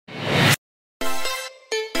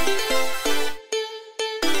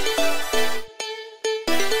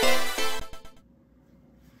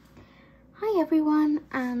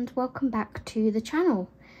and welcome back to the channel.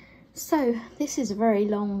 So this is a very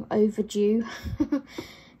long overdue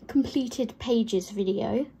completed pages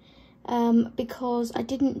video because I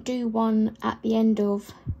didn't do one at the end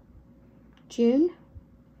of June.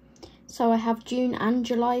 So I have June and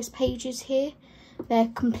July's pages here. They're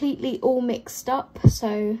completely all mixed up,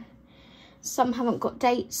 so some haven't got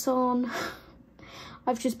dates on.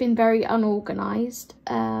 I've just been very unorganised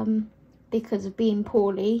because of being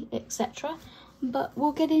poorly, etc. But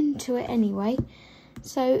we'll get into it anyway.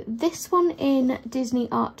 So this one in Disney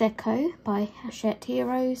Art Deco by Hachette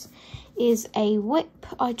Heroes is a whip.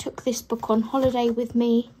 I took this book on holiday with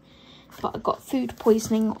me, but I got food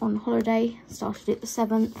poisoning on holiday, started it the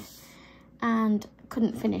 7th and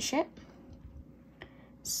couldn't finish it.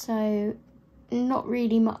 So not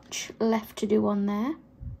really much left to do on there.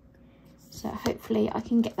 So hopefully I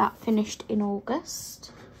can get that finished in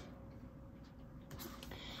August.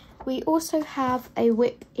 We also have a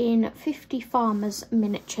whip in 50 Farmers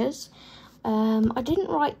Miniatures. I didn't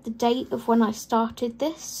write the date of when I started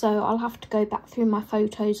this, so I'll have to go back through my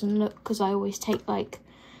photos and look, because I always take like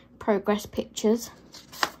progress pictures.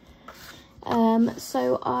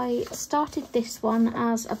 So I started this one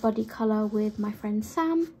as a buddy colour with my friend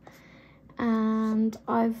Sam, and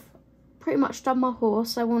I've pretty much done my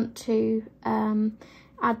horse. I want to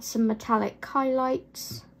add some metallic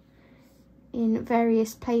highlights in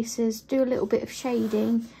various places, do a little bit of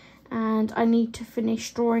shading, and I need to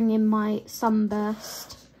finish drawing in my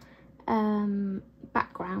sunburst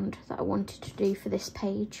background that I wanted to do for this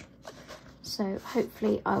page. So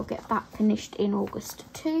hopefully I'll get that finished in August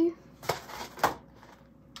too.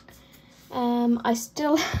 I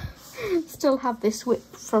still have this whip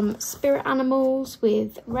from Spirit Animals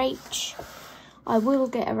with Rach. I will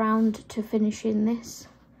get around to finishing this.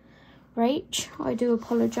 Rach, I do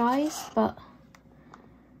apologise, but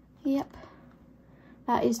yep,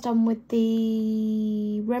 that is done with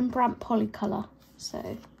the Rembrandt Polycolour,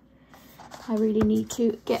 so I really need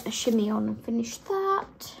to get a shimmy on and finish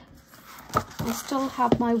that. I still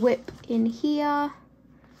have my whip in here. I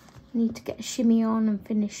need to get a shimmy on and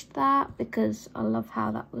finish that because I love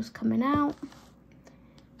how that was coming out.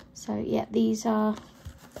 So yeah, these are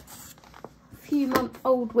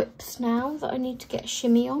few-month-old whips now that I need to get a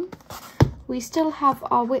shimmy on. We still have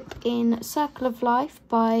our whip in Circle of Life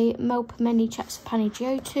by Melpomene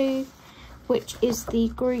Chatsapanagiotou, which is the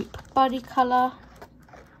group buddy colour,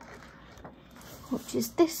 which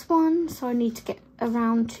is this one. So I need to get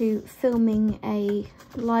around to filming a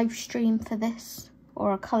live stream for this,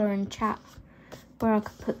 or a colour and chat where I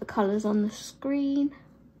could put the colours on the screen.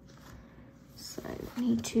 So I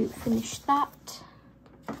need to finish that.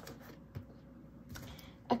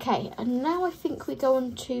 Okay, and now I think we go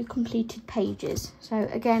on to completed pages. So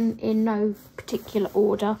again, in no particular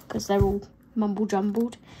order because they're all mumble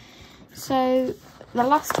jumbled. So the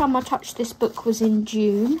last time I touched this book was in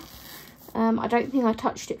June. I don't think I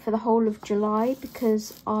touched it for the whole of July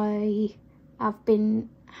because I have been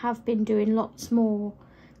doing lots more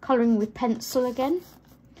colouring with pencil again.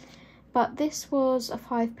 But this was a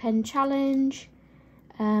 5-pen challenge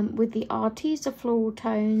with the Arteza floral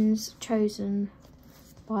tones chosen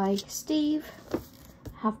by Steve. I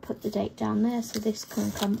have put the date down there so this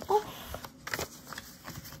can come off.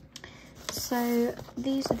 So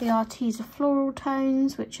these are the Arteza floral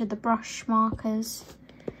tones, which are the brush markers,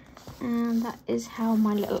 and that is how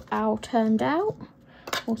my little owl turned out.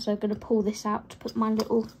 Also going to pull this out to put my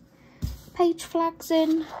little page flags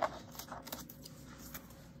in.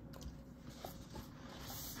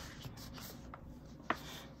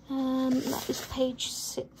 That is page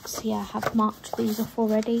 6. Yeah, I have marked these off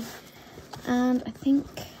already. And I think,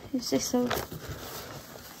 is this a...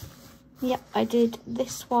 Yep, I did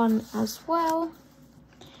this one as well,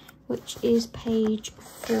 which is page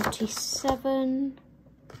 47.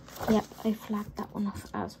 Yep, I flagged that one off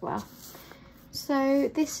as well. So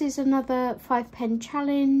this is another 5-pen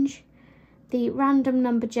challenge. The random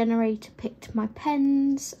number generator picked my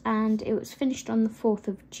pens and it was finished on the 4th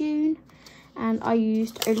of June. And I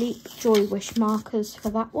used Elite Joy Wish markers for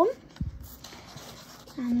that one.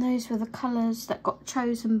 And those were the colours that got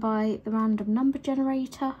chosen by the random number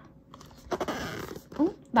generator.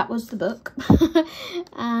 Oh, that was the book.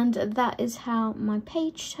 And that is how my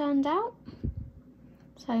page turned out.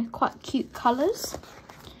 So quite cute colours.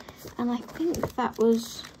 And I think that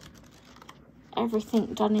was everything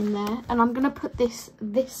done in there. And I'm going to put this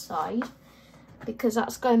side because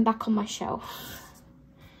that's going back on my shelf.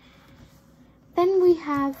 Then we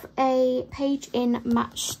have a page in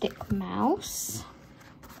Matchstick Mouse.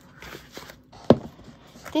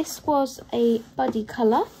 This was a buddy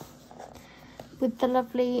colour with the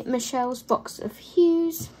lovely Michelle's Box of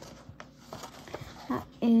Hues. That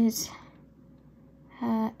is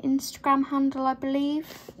her Instagram handle, I believe.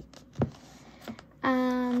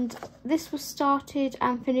 And this was started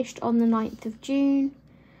and finished on the 9th of June.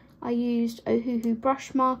 I used Ohuhu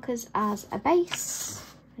brush markers as a base,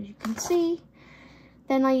 as you can see.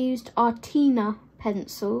 Then I used Artina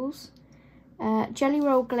pencils, Jelly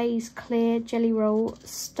Roll Glaze Clear, Jelly Roll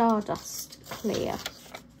Stardust Clear.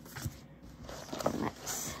 So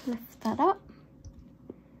let's lift that up.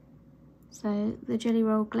 So the Jelly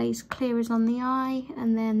Roll Glaze Clear is on the eye,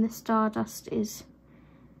 and then the Stardust is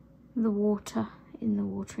the water in the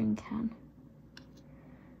watering can.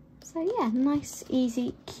 So yeah, nice,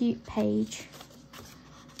 easy, cute page.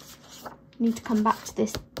 Need to come back to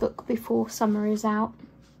this book before summer is out.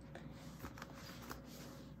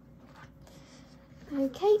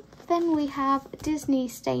 Okay, then we have Disney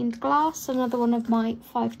Stained Glass, another one of my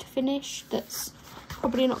 5 to finish. That's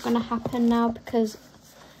probably not going to happen now because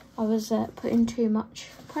I was putting too much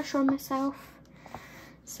pressure on myself.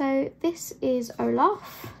 So this is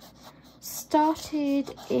Olaf.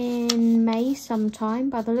 Started in May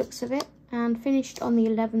sometime by the looks of it, and finished on the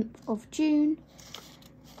 11th of June.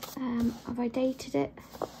 Have I dated it?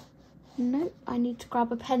 No, I need to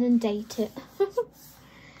grab a pen and date it.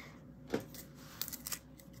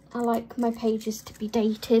 I like my pages to be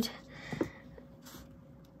dated.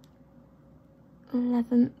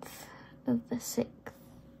 11th of the 6th,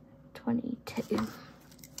 22.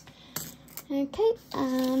 Okay,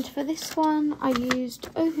 and for this one I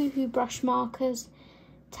used Ohuhu brush markers,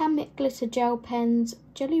 Tamik glitter gel pens,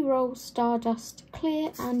 Jelly Roll Stardust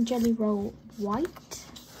Clear and Jelly Roll White.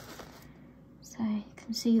 So you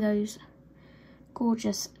can see those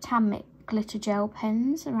gorgeous Tamik glitter gel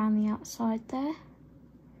pens around the outside there.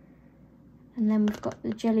 And then we've got the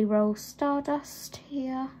Jelly Roll Stardust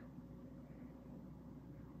here.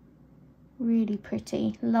 Really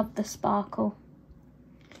pretty, love the sparkle.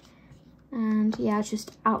 And yeah, I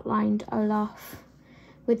just outlined Olaf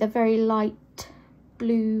with a very light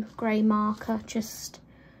blue grey marker, just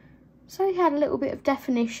so he had a little bit of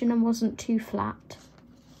definition and wasn't too flat.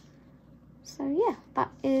 So yeah, that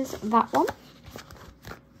is that one.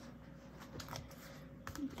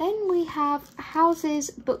 Then we have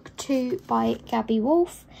Houses Book 2 by Gabby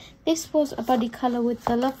Wolf. This was a buddy colour with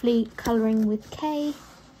the lovely Colouring with Kay.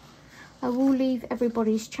 I will leave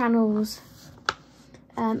everybody's channels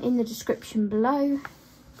in the description below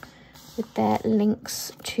with their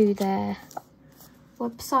links to their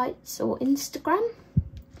websites or Instagram.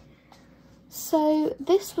 So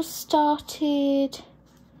this was started,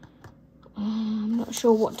 I'm not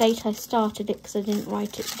sure what date I started it because I didn't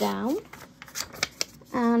write it down,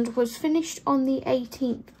 and was finished on the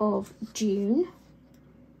 18th of June.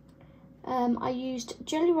 I used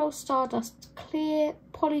Jelly Roll Stardust Clear,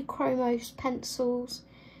 Polychromos pencils,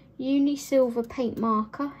 Uni Silver paint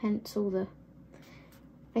marker, hence all the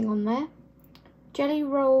thing on there, Jelly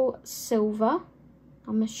Roll Silver,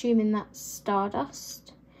 I'm assuming that's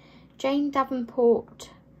Stardust, Jane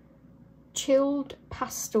Davenport Chilled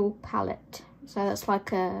Pastel Palette. So that's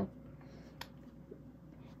like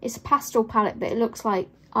it's a pastel palette, but it looks like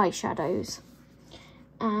eyeshadows.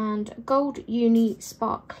 And Gold Uni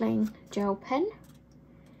Sparkling Gel Pen.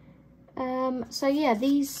 So yeah,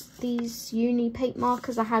 these uni paint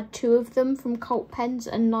markers, I had 2 of them from Cult Pens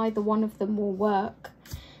and neither one of them will work.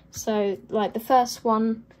 So like the first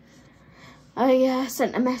one, I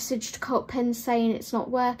sent a message to Cult Pens saying it's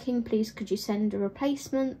not working, please could you send a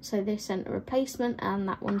replacement. So they sent a replacement and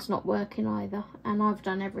that one's not working either. And I've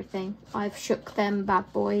done everything. I've shook them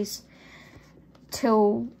bad boys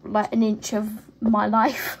till like an inch of my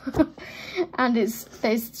life and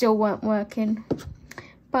they still weren't working.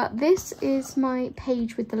 But this is my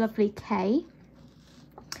page with the lovely Kay.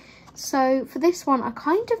 So for this one, I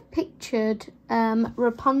kind of pictured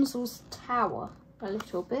Rapunzel's tower a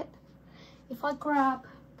little bit. If I grab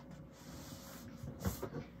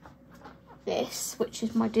this, which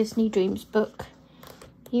is my Disney Dreams book,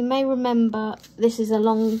 you may remember this is a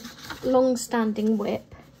long-standing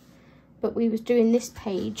whip, but we was doing this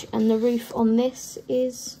page and the roof on this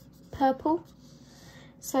is purple.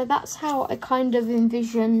 So that's how I kind of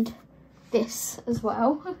envisioned this as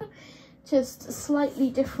well. Just a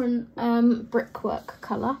slightly different brickwork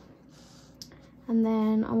colour. And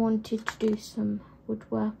then I wanted to do some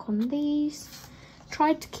woodwork on these.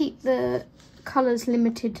 Tried to keep the colours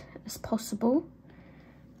limited as possible.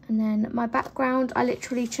 And then my background, I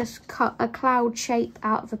literally just cut a cloud shape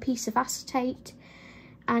out of a piece of acetate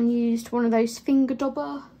and used one of those finger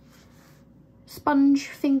dauber, sponge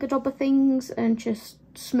finger dauber things, and just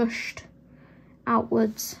smushed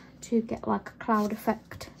outwards to get like a cloud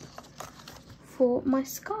effect for my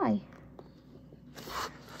sky.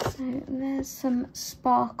 So there's some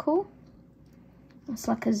sparkle. That's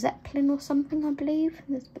like a zeppelin or something, I believe.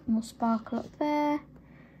 There's a bit more sparkle up there.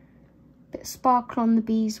 Bit of sparkle on the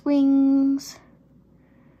bee's wings.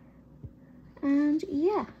 And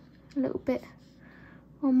yeah, a little bit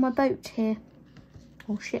on my boat here.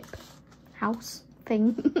 Or ship, house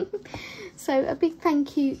thing. So a big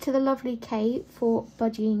thank you to the lovely Kay for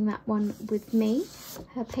buddying that one with me.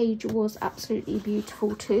 Her page was absolutely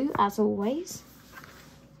beautiful too, as always.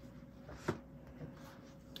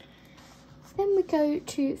 Then we go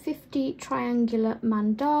to 50 triangular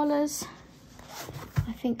mandalas.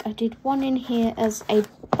 I think I did one in here as a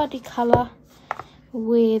buddy colour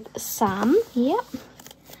with Sam. Yep.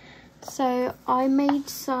 So I made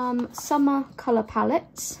some summer colour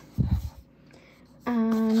palettes,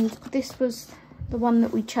 and this was the one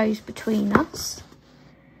that we chose between us.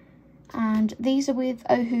 And these are with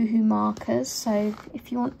Ohuhu markers, so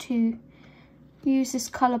if you want to use this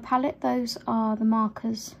colour palette, those are the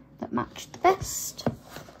markers that matched the best.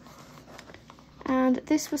 And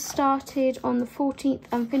this was started on the 14th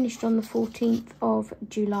and finished on the 14th of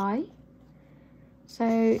July.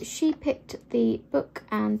 So she picked the book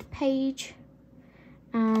and page,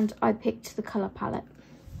 and I picked the colour palette.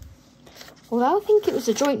 Although I think it was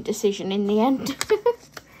a joint decision in the end.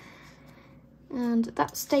 And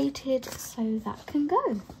that's dated, so that can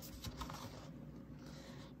go.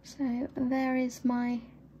 So there is my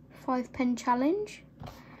 5-pen challenge.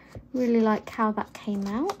 Really like how that came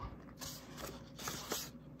out.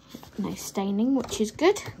 No staining, which is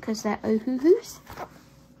good because they're Ohuhus.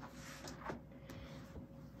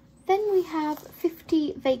 Then we have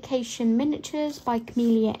 50 Vacation Miniatures by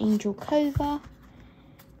Camellia Angel Cova.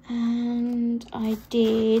 And I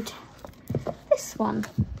did this one.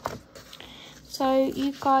 So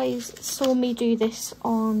you guys saw me do this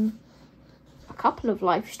on a couple of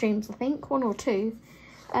live streams, I think, 1 or 2.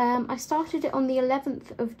 I started it on the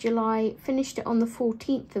 11th of July, finished it on the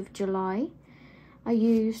 14th of July. I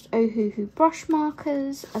used Ohuhu brush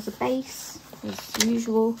markers as a base, as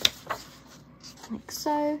usual, like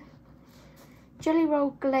so. Jelly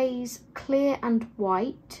Roll Glaze Clear and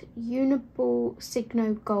White, Uniball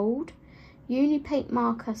Signo Gold, Unipaint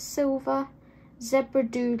Marker Silver, Zebra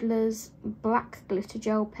Doodlers Black Glitter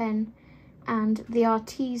Gel Pen, and the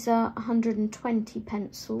Arteza 120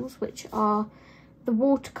 pencils, which are the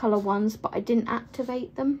watercolour ones, but I didn't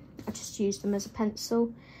activate them. I just used them as a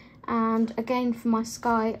pencil. And again, for my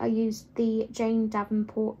sky, I used the Jane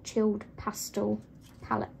Davenport Chilled Pastel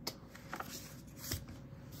palette.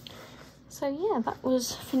 So yeah, that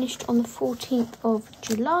was finished on the 14th of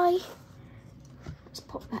July. Let's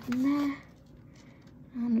pop that in there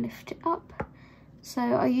and lift it up. So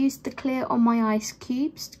I used the clear on my ice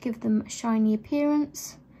cubes to give them a shiny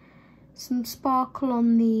appearance. Some sparkle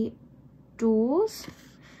on the doors.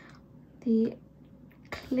 The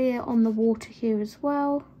clear on the water here as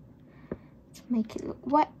well to make it look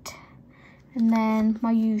wet. And then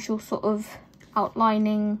my usual sort of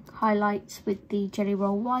outlining highlights with the Jelly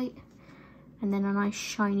Roll White. And then a nice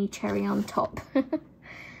shiny cherry on top.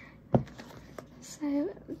 So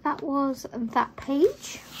that was that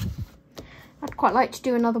page. I'd quite like to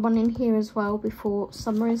do another one in here as well before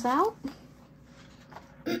summer is out.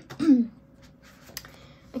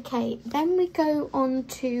 Okay, then we go on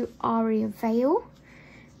to Aria Veil.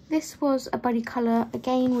 This was a buddy colour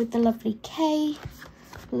again with the lovely Kay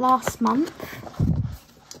last month.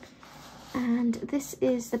 And this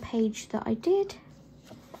is the page that I did.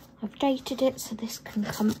 I've dated it so this can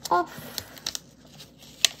come off.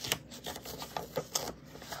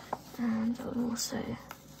 And I'll also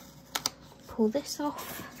pull this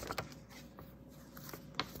off.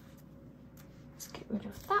 Let's get rid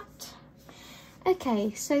of that.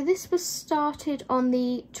 Okay, so this was started on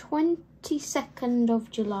the 22nd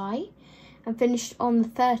of July and finished on the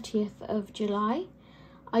 30th of July.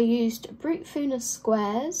 I used Brute Funa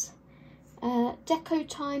squares, Deco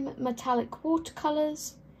Time metallic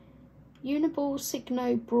watercolours, Uniball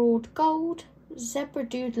Signo Broad Gold, Zebra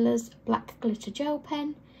Doodlers Black Glitter Gel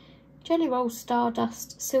Pen, Jelly Roll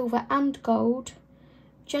Stardust Silver and Gold,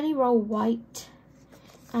 Jelly Roll White,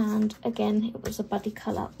 and again it was a buddy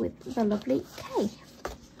colour with the lovely Kay.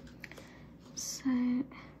 So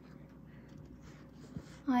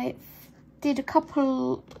I did a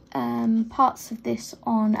couple parts of this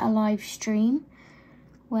on a live stream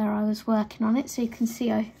where I was working on it, so you can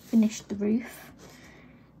see I finished the roof.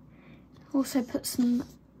 Also put some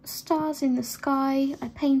stars in the sky. I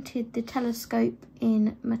painted the telescope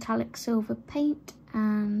in metallic silver paint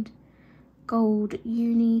and gold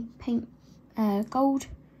gold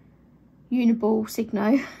Uniball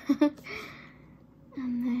Signo.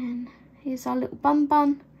 And then here's our little bun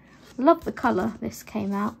bun love the colour this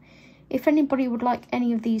came out. If anybody would like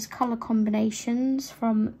any of these colour combinations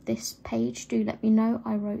from this page, do let me know.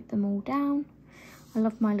 I wrote them all down. I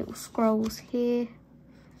love my little scrolls here.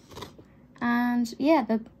 And yeah,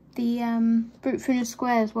 the Brute Funer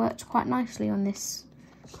squares worked quite nicely on this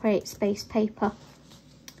Create Space paper.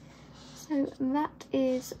 So that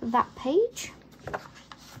is that page.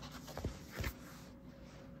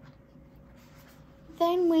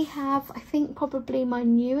 Then we have, I think, probably my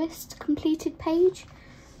newest completed page,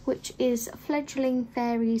 which is Fledgling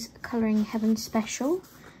Fairies Colouring Heaven Special.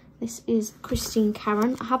 This is Christine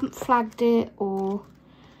Karen. I haven't flagged it, or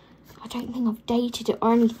I don't think I've dated it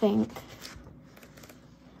or anything.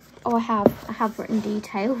 Oh, I have written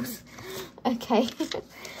details. Okay.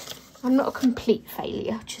 I'm not a complete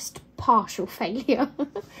failure, just partial failure.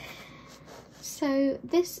 So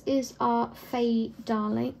this is our Faye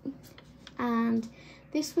Darling, and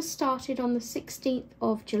this was started on the 16th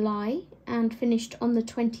of July and finished on the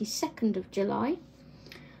 22nd of July.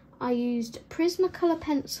 I used Prismacolor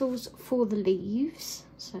pencils for the leaves,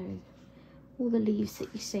 so all the leaves that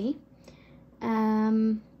you see.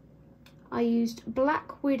 I used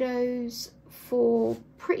Black Widows for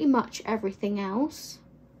pretty much everything else.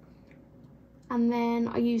 And then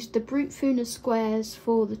I used the Brute Funer squares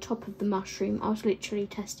for the top of the mushroom. I was literally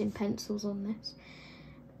testing pencils on this.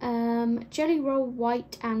 Jelly Roll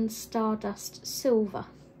White and Stardust Silver.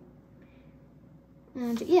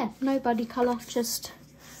 And yeah, no body colour, just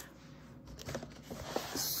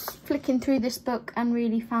flicking through this book and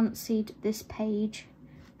really fancied this page.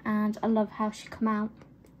 And I love how she come out.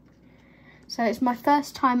 So it's my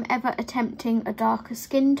first time ever attempting a darker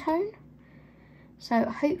skin tone. So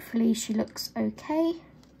hopefully she looks okay.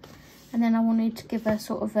 And then I wanted to give her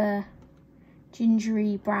sort of a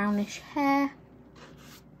gingery brownish hair.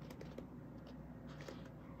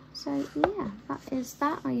 So yeah, that is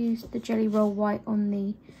that. I used the Jelly Roll White on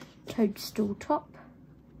the toadstool top.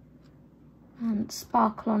 And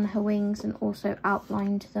sparkle on her wings, and also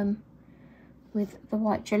outlined them with the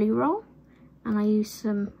white Jelly Roll. And I used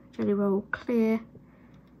some Jelly Roll Clear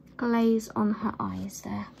glaze on her eyes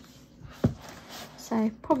there.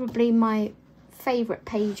 So probably my favourite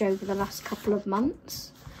page over the last couple of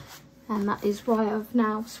months, and that is why I've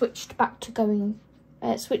now switched back to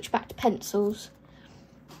pencils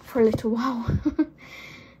for a little while.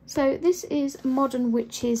 So this is Modern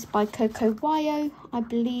Witches by Coco Wyo. I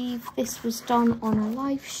believe this was done on a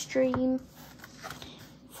live stream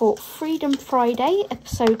for Freedom Friday,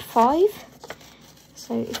 episode 5.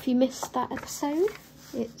 So if you missed that episode,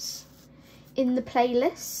 it's in the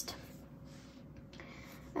playlist.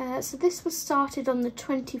 So this was started on the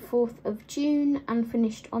 24th of June and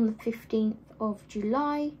finished on the 15th of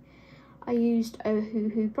July. I used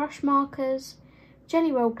Ohuhu brush markers,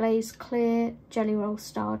 Jelly Roll Glaze Clear, Jelly Roll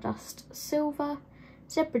Stardust Silver,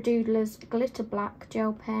 Zebra Doodlers Glitter Black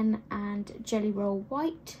Gel Pen, and Jelly Roll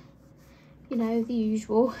White. You know, the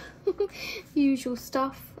usual, usual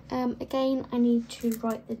stuff. Again, I need to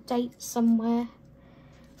write the date somewhere.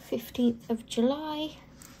 15th of July.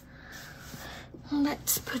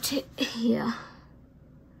 Let's put it here.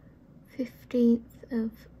 15th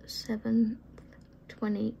of 7th,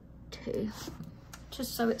 22.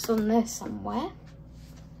 Just so it's on there somewhere.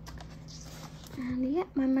 And yep,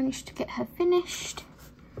 I managed to get her finished.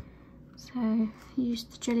 So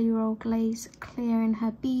used the Jelly Roll Glaze Clear in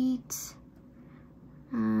her beads,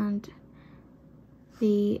 and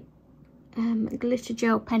the glitter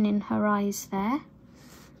gel pen in her eyes there.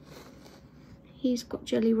 He's got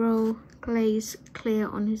Jelly Roll Glaze Clear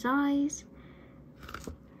on his eyes.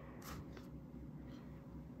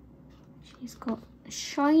 She's got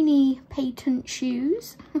shiny patent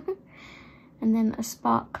shoes and then a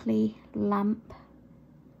sparkly lamp,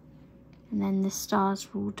 and then the stars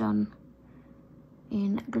are all done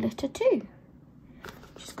in glitter too.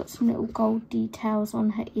 She's got some little gold details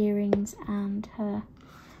on her earrings and her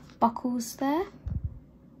buckles there.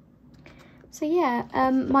 So yeah,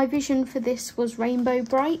 my vision for this was Rainbow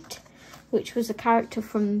Bright, which was a character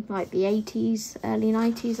from like the 80s, early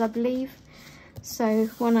 90s, I believe. So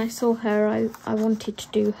when I saw her, I wanted to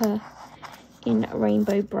do her in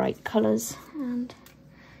Rainbow Bright colours, and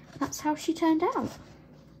that's how she turned out.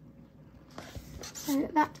 So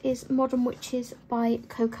that is Modern Witches by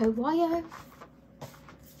Coco Wyo.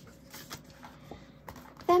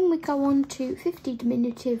 Then we go on to 50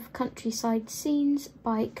 Diminutive Countryside Scenes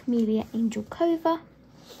by Camellia Angel Cova.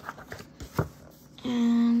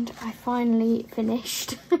 And I finally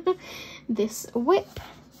finished this whip.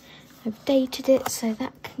 I've dated it so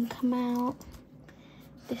that can come out.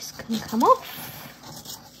 This can come off.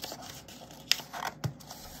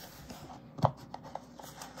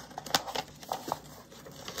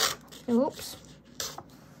 Oops.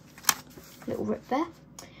 Little rip there.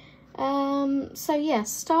 So yeah,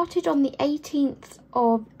 started on the 18th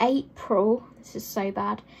of April. This is so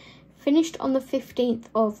bad. Finished on the 15th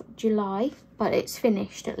of July, but it's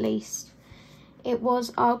finished at least. It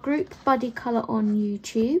was our group buddy colour on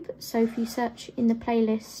YouTube. So if you search in the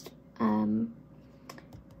playlist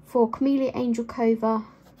for Camellia Angel Cova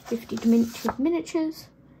 50 diminutive miniatures,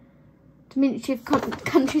 diminutive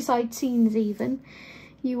countryside scenes even,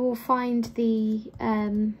 you will find the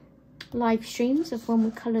live streams of when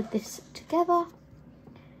we coloured this together.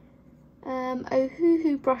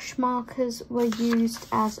 Ohuhu brush markers were used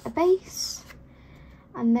as a base,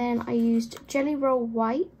 and then I used Jelly Roll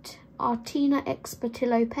White, Artina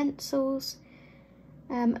Expertillo pencils,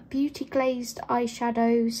 Beauty Glazed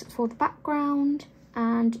eyeshadows for the background,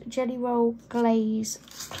 and Jelly Roll Glaze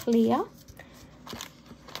Clear.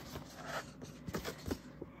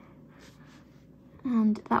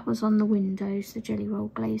 And that was on the windows, the Jelly Roll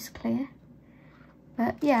Glaze Clear.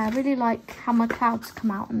 But yeah, I really like how my clouds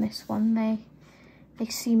come out on this one. They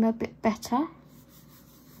seem a bit better.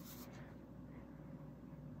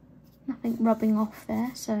 Nothing rubbing off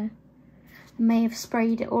there, so I may have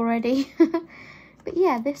sprayed it already. But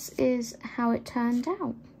yeah, this is how it turned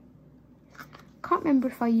out. Can't remember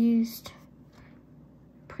if I used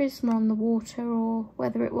Prisma on the water or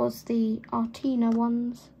whether it was the Artina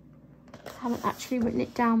ones. I haven't actually written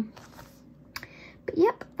it down. But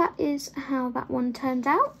yep, that is how that one turned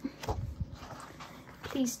out.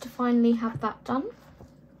 Pleased to finally have that done.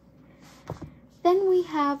 Then we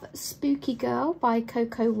have Spooky Girl by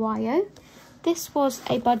Coco Wyo. This was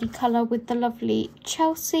a buddy colour with the lovely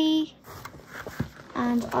Chelsea.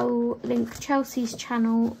 And I will link Chelsea's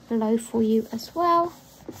channel below for you as well.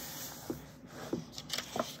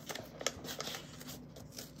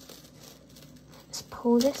 Let's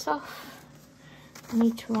pull this off. I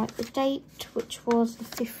need to write the date, which was the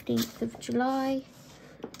 15th of July,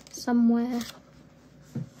 somewhere.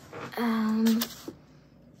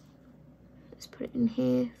 Let's put it in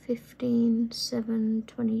here,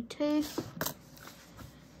 15/7/22.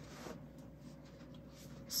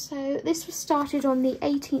 So this was started on the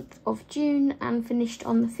 18th of June and finished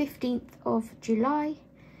on the 15th of July.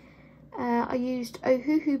 I used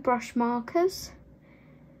Ohuhu brush markers,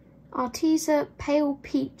 Arteza Pale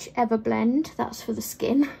Peach Everblend, that's for the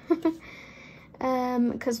skin,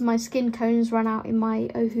 because my skin cones run out in my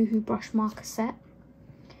Ohuhu brush marker set.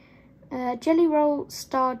 Jelly Roll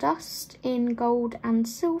Stardust in gold and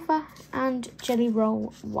silver, and Jelly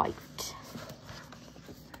Roll White.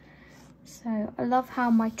 So I love how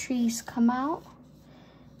my trees come out.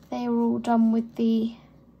 They are all done with the...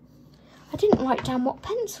 I didn't write down what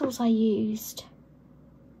pencils I used.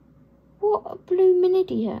 What a bloomin'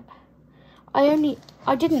 idiot.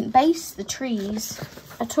 I didn't base the trees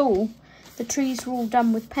at all. The trees were all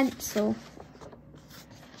done with pencil.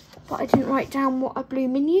 But I didn't write down what I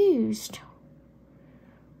bloomin' used.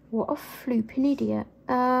 What a flooping idiot.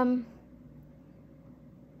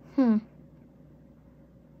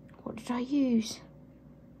 What did I use?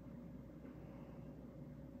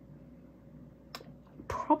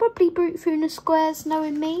 Probably Brute Funa squares,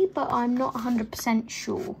 knowing me, but I'm not 100%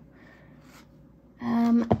 sure.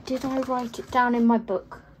 Did I write it down in my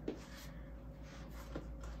book?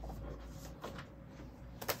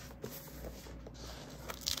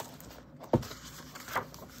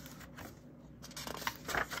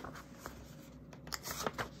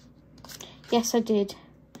 Yes, I did.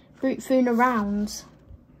 Brute Funa rounds.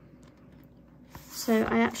 So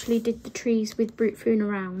I actually did the trees with Brute Funa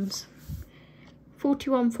rounds.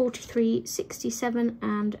 41, 43, 67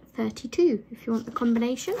 and 32 if you want the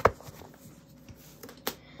combination.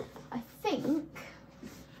 I think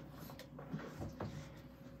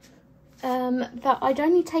that I'd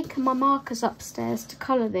only taken my markers upstairs to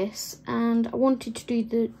colour this, and I wanted to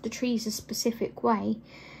do the trees a specific way.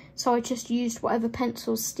 So I just used whatever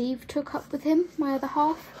pencils Steve took up with him, my other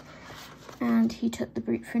half. And he took the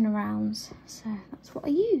Brute Funa rounds, so that's what I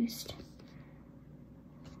used.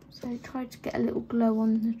 So I tried to get a little glow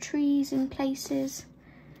on the trees in places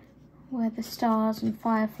where the stars and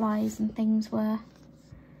fireflies and things were.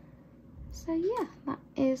 So yeah, that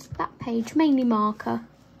is that page, mainly marker.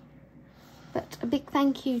 But a big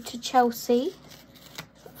thank you to Chelsea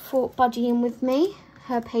for buddying with me.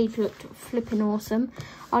 Her page looked flipping awesome.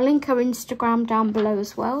 I'll link her Instagram down below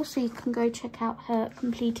as well, so you can go check out her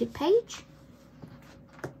completed page.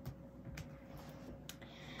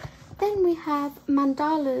 Then we have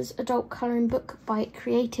Mandala's Adult Colouring Book by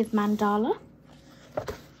Creative Mandala.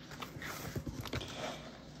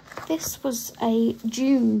 This was a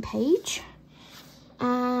June page,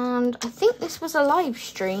 and And I think this was a live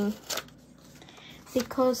stream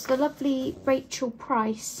because the lovely Rachel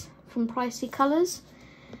Price from Pricey Colours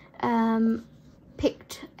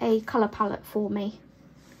picked a colour palette for me.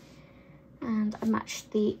 And I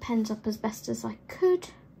matched the pens up as best as I could.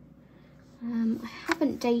 I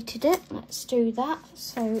haven't dated it. Let's do that.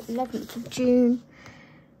 So 11th of June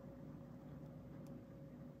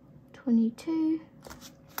 22.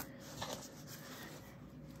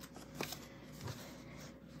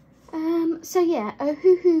 So yeah,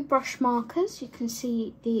 Ohuhu brush markers. You can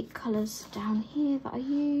see the colours down here that I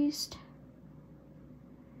used.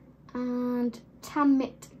 And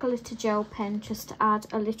Tanmit glitter gel pen, just to add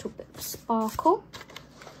a little bit of sparkle.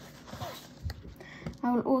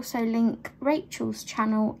 I will also link Rachel's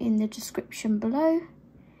channel in the description below,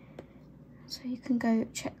 so you can go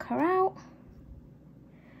check her out.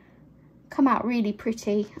 Come out really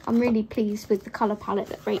pretty. I'm really pleased with the colour palette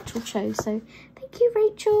that Rachel chose, so thank you,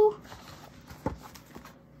 Rachel.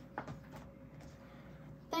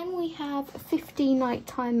 Then we have 50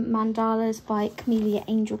 Nighttime Mandalas by Camellia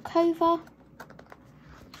Angel Cova.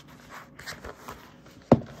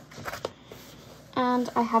 And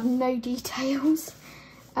I have no details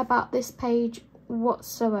about this page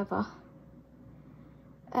whatsoever.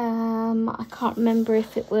 I can't remember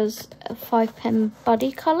if it was a 5-pen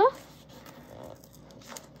buddy colour,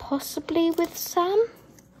 possibly with Sam.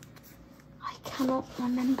 I cannot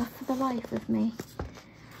remember for the life of me.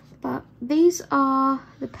 But these are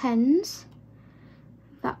the pens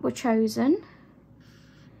that were chosen.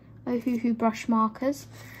 Ohuhu brush markers.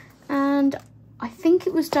 And I think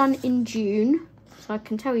it was done in June, so I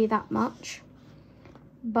can tell you that much.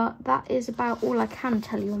 But that is about all I can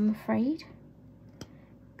tell you, I'm afraid,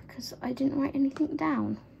 because I didn't write anything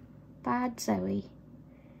down. Bad Zoe.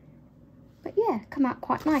 But yeah, come out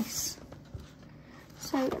quite nice.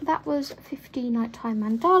 So that was 50 Nighttime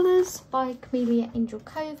Mandalas by Camellia Angel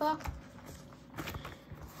Cova.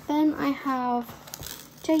 Then I have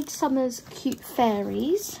Jade Summer's Cute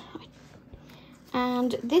Fairies.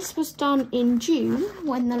 And this was done in June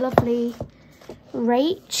when the lovely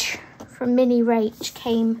Rach from Mini Rach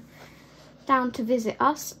came down to visit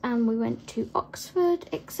us, and we went to Oxford,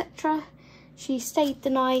 etc. She stayed the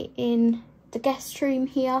night in the guest room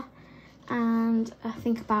here, and I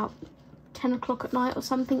think about 10 o'clock at night or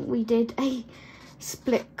something we did a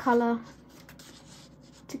split colour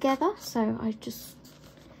together. So I just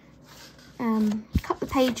cut the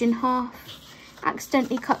page in half,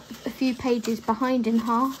 accidentally cut a few pages behind in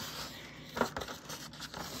half.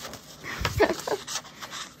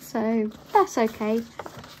 So that's okay,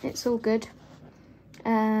 it's all good.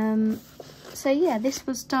 So yeah, this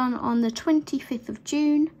was done on the 25th of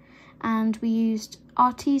June, and we used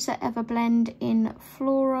Arteza Everblend in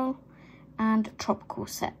floral and tropical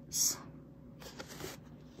sets.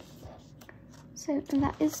 So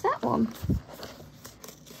that is that one.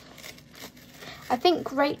 I think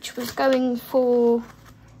Rach was going for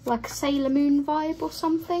like a Sailor Moon vibe or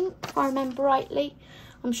something, if I remember rightly.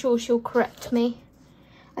 I'm sure she'll correct me.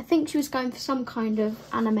 I think she was going for some kind of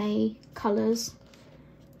anime colours.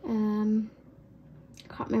 I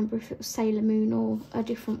can't remember if it was Sailor Moon or a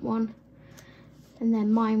different one. And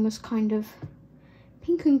then mine was kind of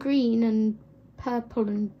pink and green and purple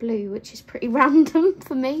and blue, which is pretty random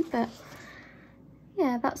for me, but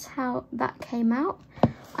yeah, that's how that came out.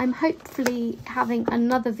 I'm hopefully having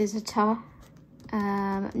another visitor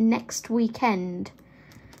next weekend,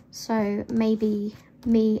 so maybe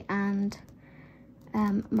me and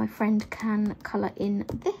my friend can colour in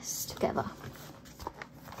this together.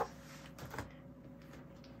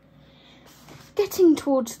 Getting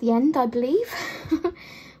towards the end, I believe.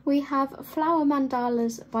 We have Flower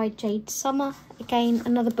Mandalas by Jade Summer. Again,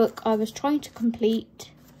 another book I was trying to complete,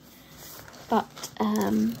 but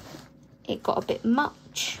it got a bit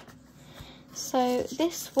much. So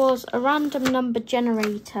this was a random number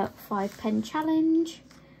generator 5-pen challenge.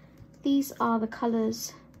 These are the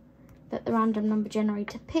colours that the random number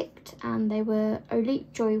generator picked, and they were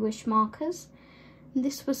Olite Joy Wish markers. And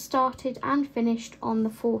this was started and finished on the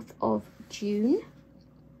 4th of June.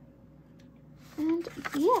 And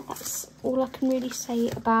yeah, that's all I can really say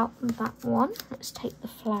about that one. Let's take the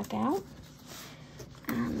flag out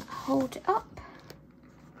and hold it up.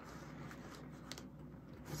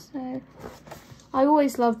 So I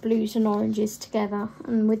always love blues and oranges together,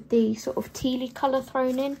 and with the sort of tealy colour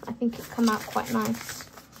thrown in, I think it come out quite nice.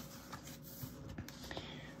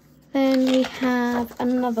 Then we have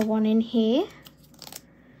another one in here.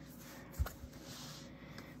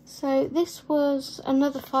 So this was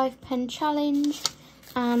another 5-pen challenge,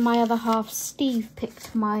 and my other half, Steve,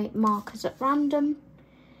 picked my markers at random.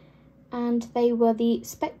 and they were the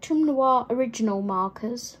Spectrum Noir original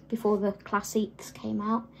markers before the Classiques came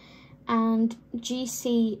out, and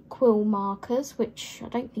GC quill markers, which I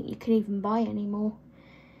don't think you can even buy anymore,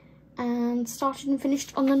 and started and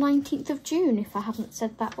finished on the 19th of June, if I haven't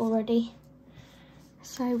said that already.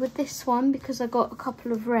 So with this one, because I got a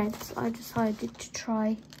couple of reds, I decided to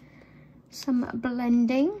try some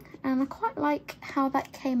blending, and I quite like how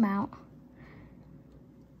that came out.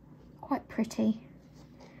 Quite pretty.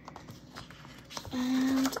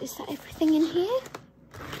 And is that everything in here?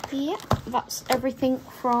 Yeah, that's everything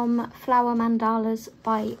from Flower Mandalas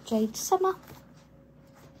by Jade Summer.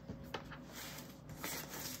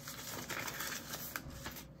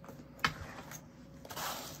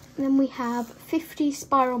 Then we have 50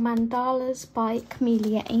 Spiral Mandalas by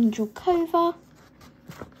Camellia Angel Cova.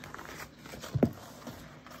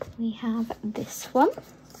 We have this one.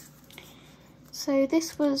 So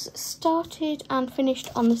this was started and finished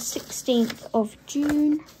on the 16th of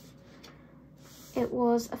June. It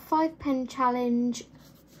was a 5-pen challenge.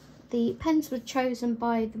 The pens were chosen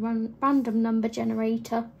by the random number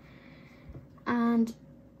generator, and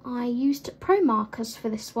I used pro markers for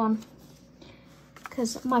this one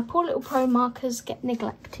because my poor little pro markers get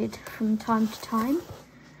neglected from time to time.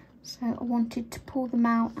 So I wanted to pull them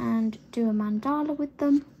out and do a mandala with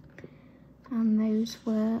them. And those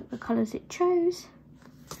were the colours it chose.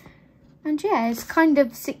 And yeah, it's kind of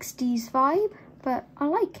 60s vibe, but I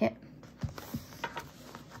like it.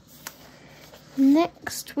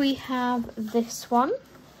 Next we have this one.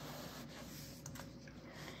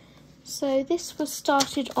 So this was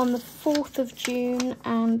started on the 4th of June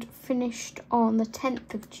and finished on the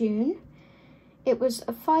 10th of June. It was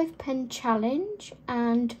a 5-pen challenge,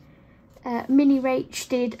 and Mini Rach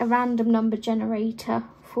did a random number generator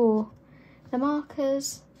for the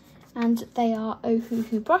markers, and they are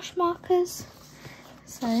Ohuhu brush markers.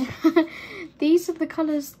 So these are the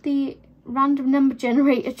colours the random number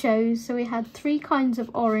generator chose. So we had 3 kinds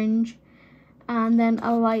of orange and then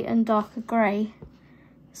a light and darker grey.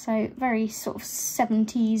 So very sort of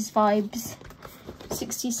 70s vibes,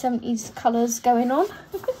 60s, 70s colours going on.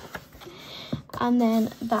 And then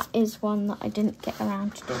that is one that I didn't get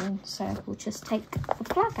around to doing, so we'll just take the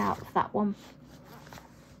flag out of that one.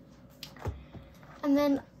 And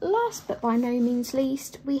then last but by no means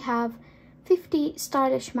least, we have 50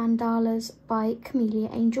 Stylish Mandalas by Camellia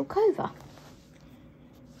Angel Cova.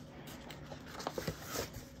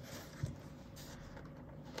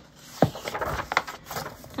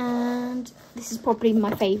 And this is probably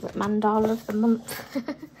my favourite mandala of the month.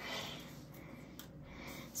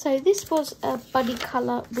 So this was a buddy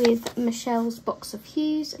colour with Michelle's Box of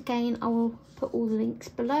Hues. Again, I will put all the links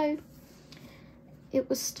below. It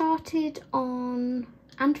was started on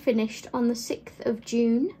and finished on the 6th of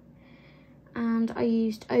June, and I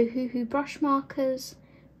used Ohuhu brush markers,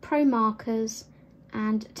 pro markers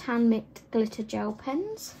and Tan Mitt glitter gel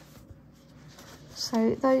pens.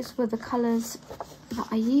 So those were the colours that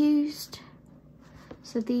I used.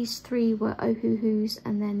 So these 3 were Ohuhus,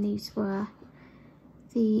 and then these were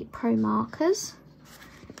the pro markers,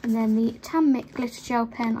 and then the Tan Mitt glitter gel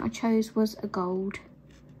pen I chose was a gold.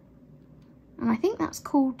 And I think that's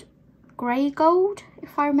called grey gold,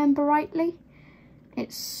 if I remember rightly.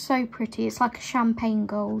 It's so pretty. It's like a champagne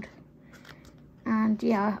gold. And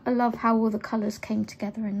yeah, I love how all the colours came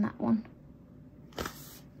together in that one.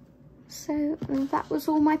 So that was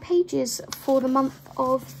all my pages for the month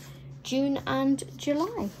of June and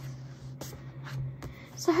July.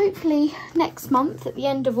 So hopefully next month at the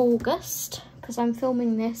end of August, because I'm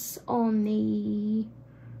filming this on the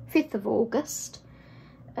 5th of August,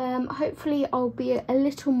 hopefully I'll be a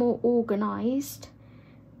little more organised,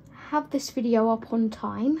 have this video up on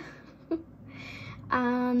time,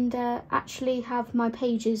 and actually have my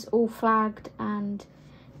pages all flagged and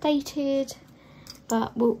dated,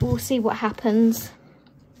 but we'll see what happens.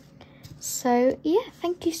 So yeah,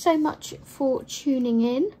 thank you so much for tuning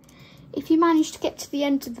in. If you managed to get to the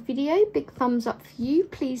end of the video, big thumbs up for you.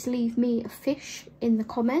 Please leave me a fish in the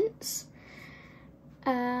comments.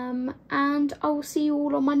 And I will see you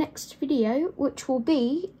all on my next video, which will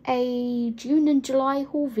be a June and July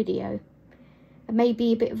haul video. And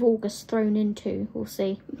maybe a bit of August thrown in too, we'll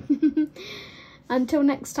see. Until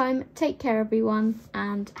next time, take care everyone,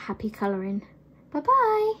 and happy colouring. Bye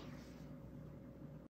bye.